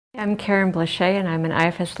I'm KarenBlicher, and I'm an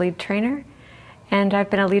IFS lead trainer, and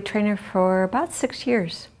I've been a lead trainer for about 6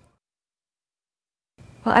 years.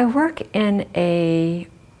 Well, I work in a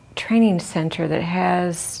training center that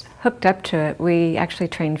has hooked up to it. We actually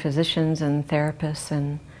train physicians and therapists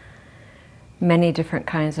and many different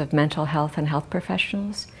kinds of mental health and health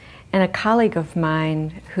professionals. And a colleague of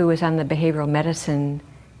mine who was on the behavioral medicine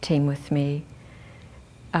team with me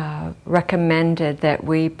recommended that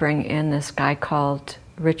we bring in this guy called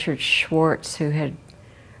Richard Schwartz, who had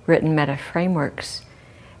written Meta Frameworks,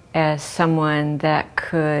 as someone that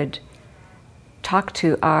could talk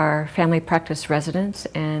to our family practice residents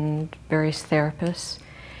and various therapists.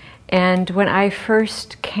 And when I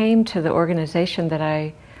first came to the organization that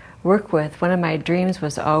I work with, one of my dreams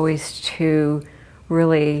was always to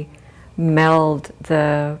really meld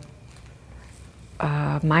the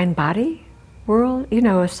mind-body world. You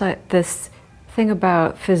know, it's like this thing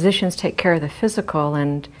about physicians take care of the physical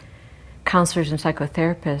and counselors and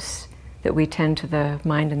psychotherapists that we tend to the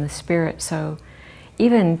mind and the spirit. So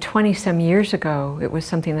even 20-some years ago, it was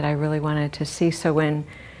something that I really wanted to see. So when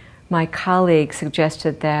my colleague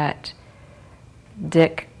suggested that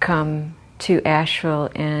Dick come to Asheville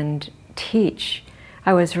and teach,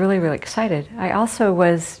 I was really, really excited. I also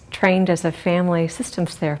was trained as a family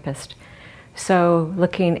systems therapist. So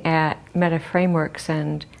looking at Meta Frameworks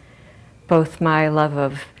and both my love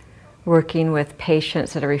of working with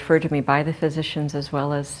patients that are referred to me by the physicians as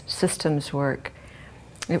well as systems work,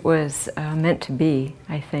 it was meant to be,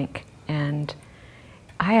 I think. And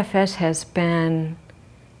IFS has been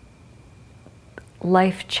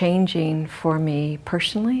life-changing for me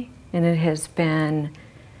personally, and it has been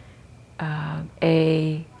what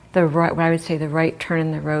I would say the right turn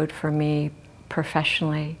in the road for me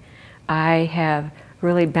professionally. I have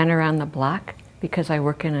really been around the block because I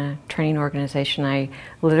work in a training organization. I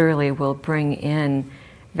literally will bring in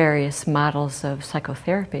various models of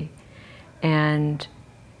psychotherapy. And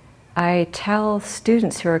I tell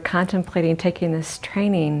students who are contemplating taking this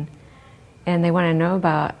training and they want to know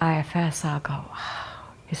about IFS, I'll go, wow,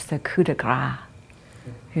 it's the coup de grace,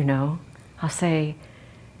 you know.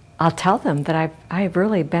 I'll tell them that I've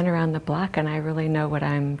really been around the block and I really know what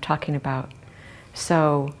I'm talking about.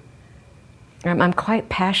 So I'm quite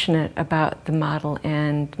passionate about the model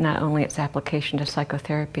and not only its application to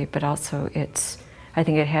psychotherapy, but also I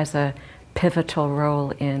think it has a pivotal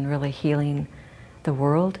role in really healing the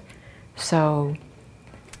world. So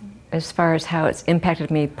as far as how it's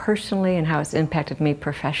impacted me personally and how it's impacted me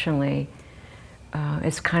professionally,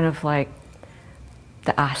 it's kind of like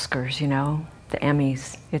the Oscars, you know, the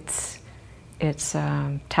Emmys. It's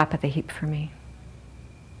top of the heap for me.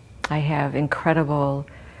 I have incredible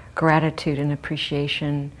gratitude and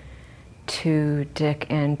appreciation to Dick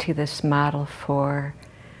and to this model for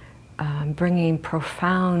bringing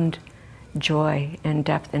profound joy and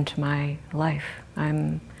depth into my life.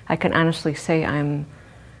 I can honestly say I'm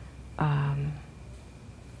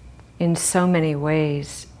in so many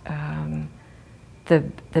ways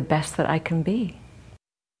the best that I can be.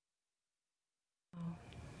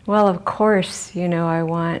 Well, of course, you know, I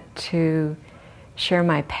want to share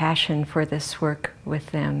my passion for this work with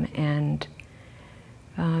them, and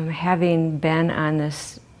having been on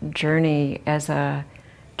this journey as a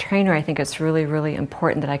trainer, I think it's really, really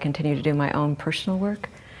important that I continue to do my own personal work.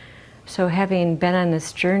 So having been on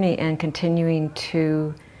this journey and continuing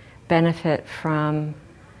to benefit from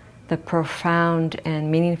the profound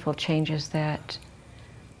and meaningful changes that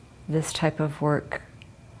this type of work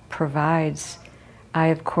provides, I,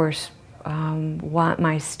 of course, want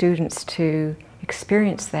my students to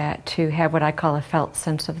experience that, to have what I call a felt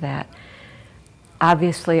sense of that.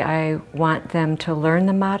 Obviously, I want them to learn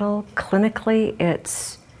the model. Clinically,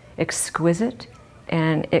 it's exquisite,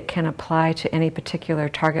 and it can apply to any particular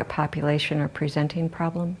target population or presenting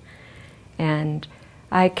problem. And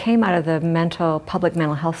I came out of the public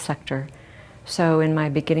mental health sector. So in my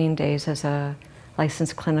beginning days as a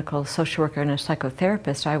licensed clinical social worker and a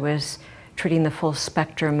psychotherapist, I was treating the full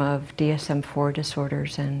spectrum of DSM-4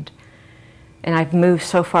 disorders, and I've moved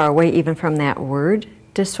so far away even from that word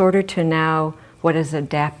disorder to now what is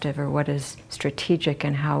adaptive or what is strategic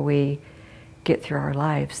and how we get through our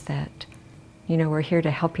lives, that, you know, we're here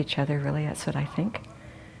to help each other, really. That's what I think.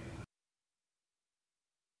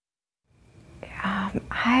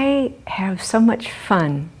 I have so much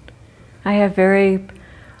fun. I have very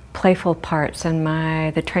playful parts, and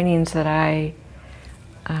the trainings that I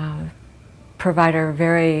provide are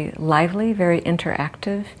very lively, very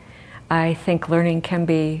interactive. I think learning can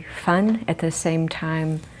be fun at the same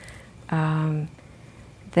time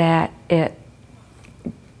that it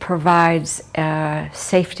provides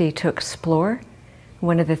safety to explore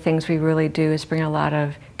One of the things we really do is bring a lot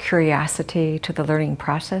of curiosity to the learning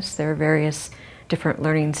process. There are various different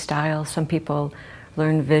learning styles. Some people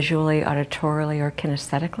learn visually, auditorily, or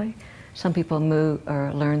kinesthetically. Some people move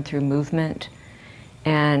or learn through movement.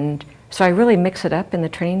 And so I really mix it up in the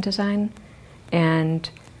training design. And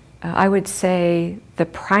I would say the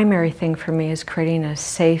primary thing for me is creating a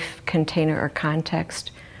safe container or context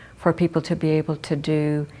for people to be able to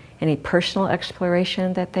do any personal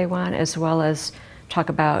exploration that they want, as well as talk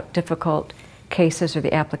about difficult cases or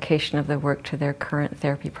the application of the work to their current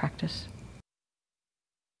therapy practice.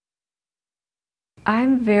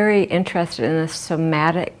 I'm very interested in the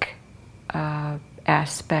somatic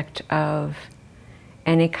aspect of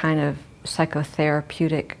any kind of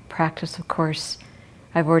psychotherapeutic practice. Of course,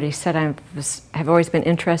 I've already said I've always been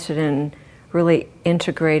interested in really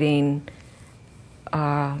integrating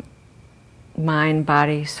mind,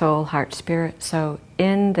 body, soul, heart, spirit. So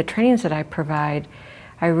in the trainings that I provide,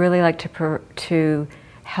 I really like to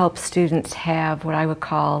help students have what I would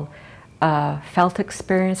call a felt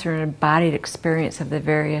experience or an embodied experience of the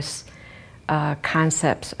various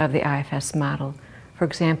concepts of the IFS model. For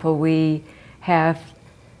example, we have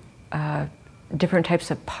different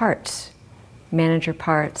types of parts, manager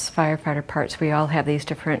parts, firefighter parts. We all have these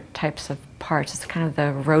different types of parts. It's kind of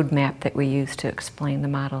the roadmap that we use to explain the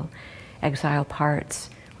model. Exile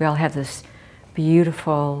parts. We all have this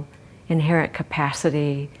beautiful inherent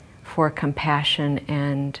capacity for compassion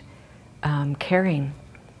and caring,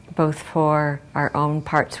 both for our own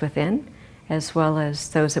parts within as well as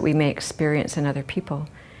those that we may experience in other people.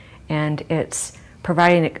 And it's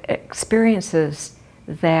providing experiences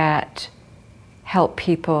that help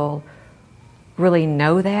people really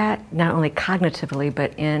know that, not only cognitively,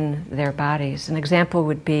 but in their bodies. An example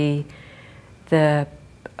would be the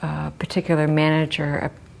particular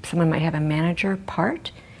manager. Someone might have a manager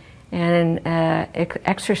part, and an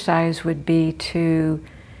exercise would be to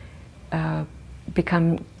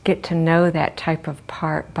get to know that type of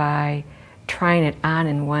part by trying it on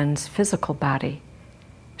in one's physical body.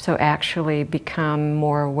 So actually become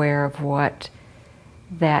more aware of what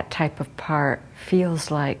that type of part feels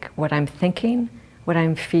like, what I'm thinking, what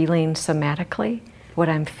I'm feeling somatically, what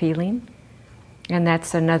I'm feeling. And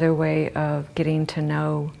that's another way of getting to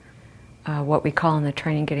know what we call in the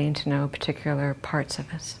training, getting to know particular parts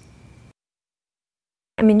of us.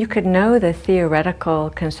 I mean, you could know the theoretical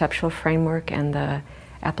conceptual framework and the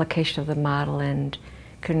application of the model, and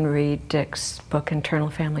can read Dick's book,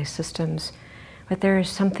 Internal Family Systems. But there is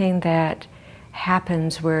something that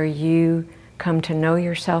happens where you come to know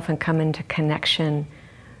yourself and come into connection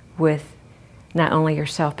with not only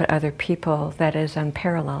yourself but other people that is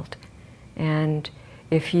unparalleled. And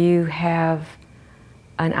if you have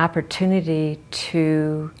an opportunity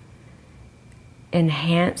to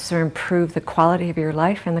enhance or improve the quality of your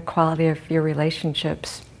life and the quality of your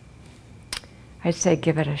relationships, I'd say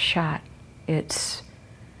give it a shot. It's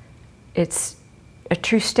a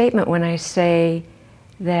true statement when I say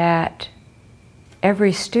that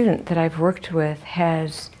every student that I've worked with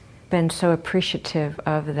has been so appreciative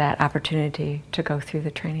of that opportunity to go through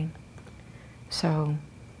the training. So,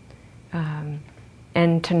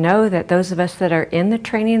 and to know that those of us that are in the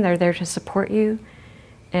training, they're there to support you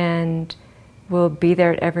and will be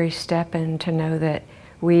there at every step, and to know that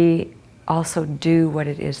we also do what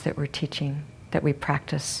it is that we're teaching, that we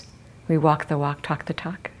practice. We walk the walk, talk the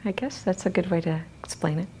talk. I guess that's a good way to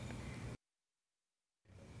explain it.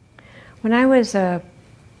 When I was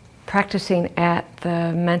practicing at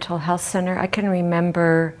the mental health center, I can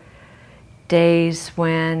remember days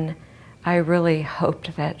when I really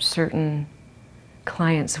hoped that certain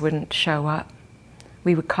clients wouldn't show up.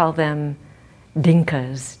 We would call them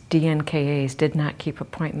DNKAs, DNKAs, did not keep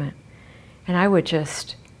appointment. And I would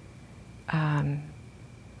just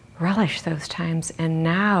relish those times. And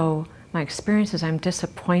now my experience is I'm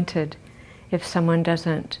disappointed if someone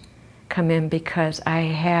doesn't come in, because I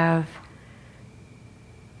have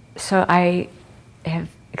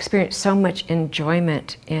experienced so much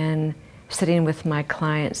enjoyment in sitting with my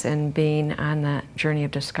clients and being on that journey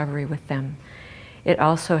of discovery with them. It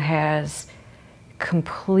also has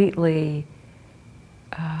completely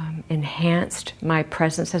enhanced my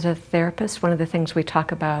presence as a therapist. One of the things we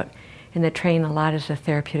talk about in the training a lot is the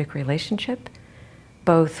therapeutic relationship,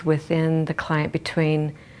 both within the client,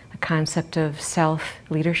 between the concept of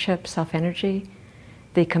self-leadership, self-energy,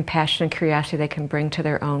 the compassion and curiosity they can bring to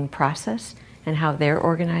their own process and how they're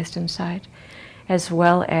organized inside, as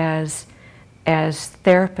well as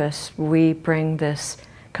therapists, we bring this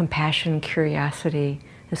compassion, curiosity,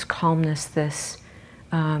 this calmness, this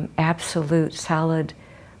absolute solid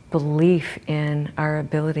belief in our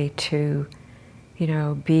ability to,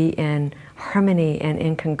 be in harmony and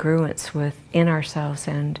in congruence within ourselves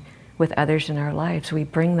and with others in our lives. We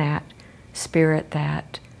bring that spirit,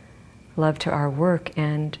 that love to our work,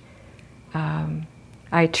 and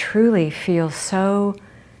I truly feel so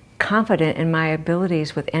confident in my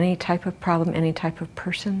abilities with any type of problem, any type of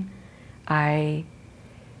person. I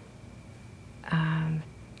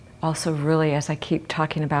also really, as I keep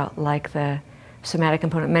talking about, like the somatic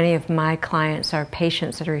component, many of my clients are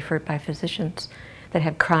patients that are referred by physicians that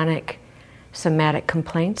have chronic somatic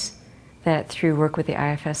complaints, that through work with the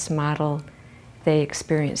IFS model, they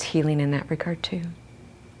experience healing in that regard too.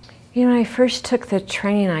 When I first took the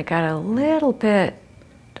training, I got a little bit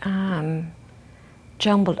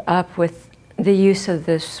jumbled up with the use of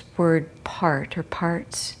this word part or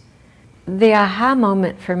parts. The aha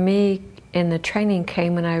moment for me in the training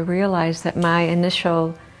came when I realized that my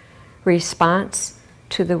initial response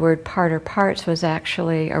to the word part or parts was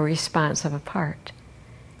actually a response of a part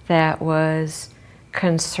that was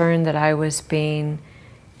concerned that I was being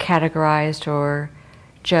categorized or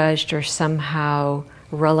judged or somehow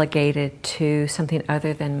relegated to something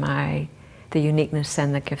other than the uniqueness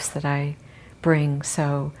and the gifts that I bring.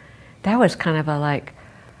 So that was kind of a like,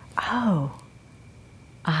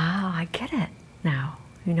 I get it now,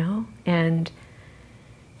 and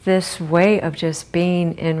this way of just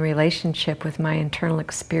being in relationship with my internal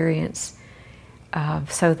experience,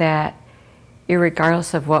 so that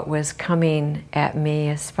irregardless of what was coming at me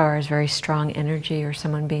as far as very strong energy or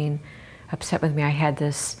someone being upset with me, I had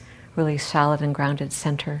this really solid and grounded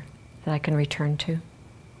center that I can return to.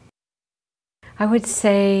 I would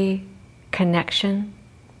say connection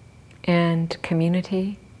and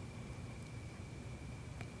community.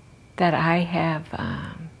 That I have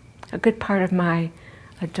a good part of my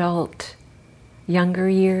adult younger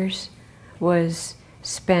years was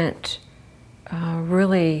spent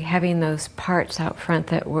really having those parts out front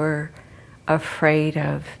that were afraid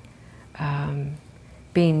of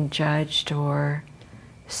being judged or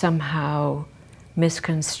somehow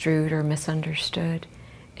misconstrued or misunderstood.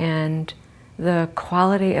 And the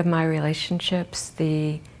quality of my relationships,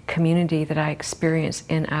 the community that I experience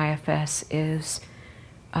in IFS is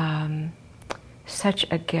such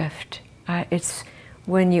a gift. It's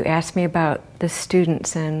when you ask me about the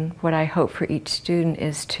students, and what I hope for each student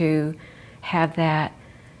is to have that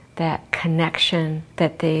connection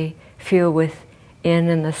that they feel within,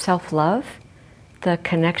 and the self-love, the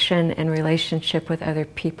connection and relationship with other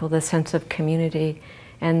people, the sense of community,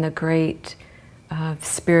 and the great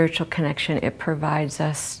spiritual connection it provides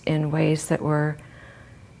us in ways that we're,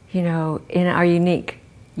 in our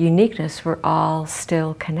uniqueness, we're all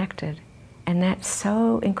still connected. And that's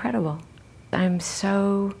so incredible. I'm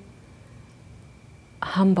so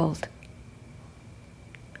humbled,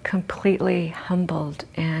 completely humbled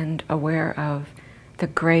and aware of the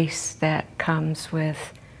grace that comes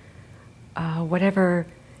with whatever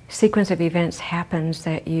sequence of events happens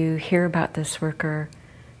that you hear about this work or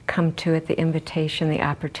come to it, the invitation, the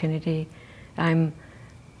opportunity. I'm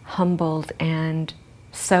humbled and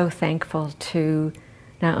so thankful to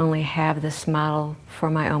not only have this model for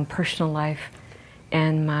my own personal life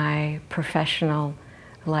and my professional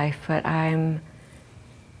life, but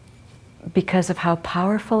because of how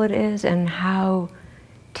powerful it is and how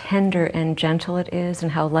tender and gentle it is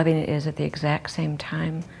and how loving it is at the exact same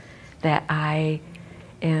time, that I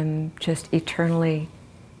am just eternally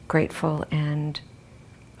grateful and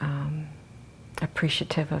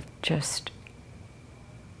appreciative of just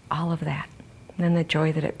all of that. And the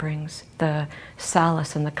joy that it brings, the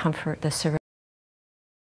solace and the comfort, the serenity.